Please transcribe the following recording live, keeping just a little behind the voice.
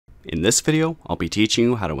In this video, I'll be teaching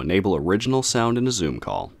you how to enable original sound in a Zoom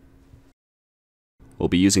call. We'll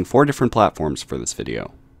be using 4 different platforms for this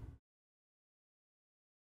video.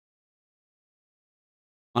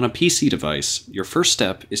 On a PC device, your first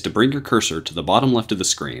step is to bring your cursor to the bottom left of the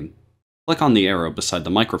screen, click on the arrow beside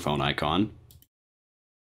the microphone icon,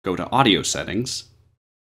 go to Audio Settings,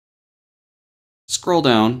 scroll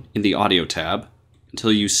down in the Audio tab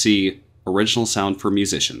until you see Original Sound for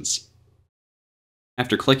Musicians.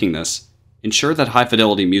 After clicking this, ensure that high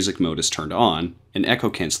fidelity music mode is turned on and echo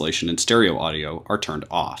cancellation and stereo audio are turned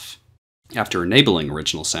off. After enabling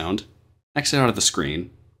original sound, exit out of the screen,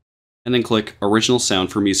 and then click Original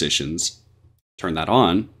Sound for Musicians, turn that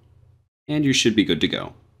on, and you should be good to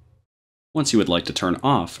go. Once you would like to turn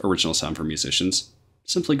off Original Sound for Musicians,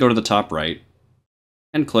 simply go to the top right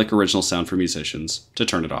and click Original Sound for Musicians to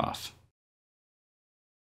turn it off.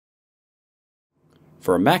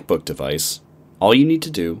 For a MacBook device, all you need to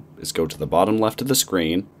do is go to the bottom left of the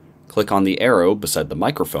screen, click on the arrow beside the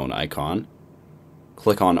microphone icon,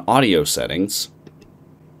 click on Audio Settings.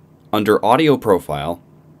 Under Audio Profile,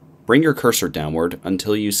 bring your cursor downward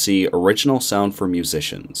until you see Original Sound for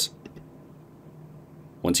Musicians.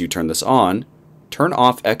 Once you turn this on, turn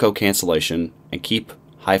off echo cancellation and keep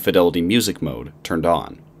high fidelity music mode turned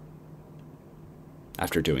on.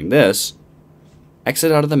 After doing this,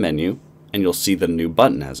 exit out of the menu and you'll see that a new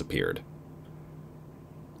button has appeared.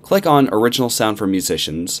 Click on Original Sound for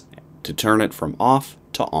Musicians to turn it from off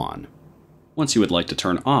to on. Once you would like to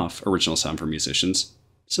turn off Original Sound for Musicians,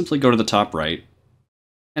 simply go to the top right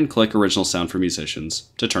and click Original Sound for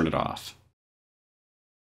Musicians to turn it off.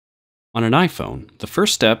 On an iPhone, the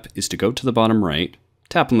first step is to go to the bottom right,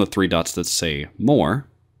 tap on the 3 dots that say More,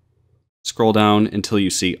 scroll down until you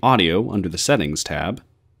see Audio under the Settings tab,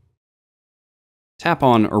 tap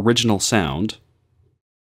on Original Sound,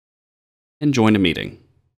 and join a meeting.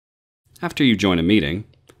 After you join a meeting,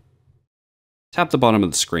 tap the bottom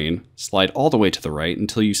of the screen, slide all the way to the right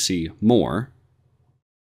until you see More,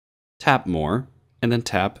 tap More, and then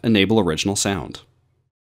tap Enable Original Sound.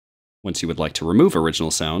 Once you would like to remove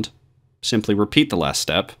original sound, simply repeat the last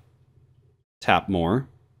step, tap More,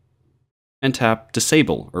 and tap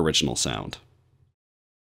Disable Original Sound.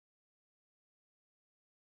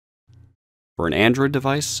 For an Android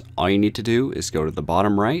device, all you need to do is go to the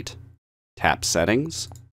bottom right, tap Settings,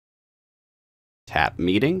 tap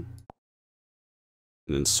Meeting,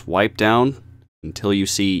 and then swipe down until you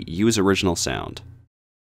see Use Original Sound.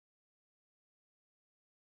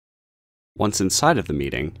 Once inside of the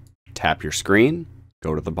meeting, tap your screen,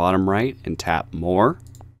 go to the bottom right and tap More,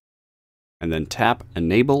 and then tap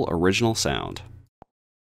Enable Original Sound.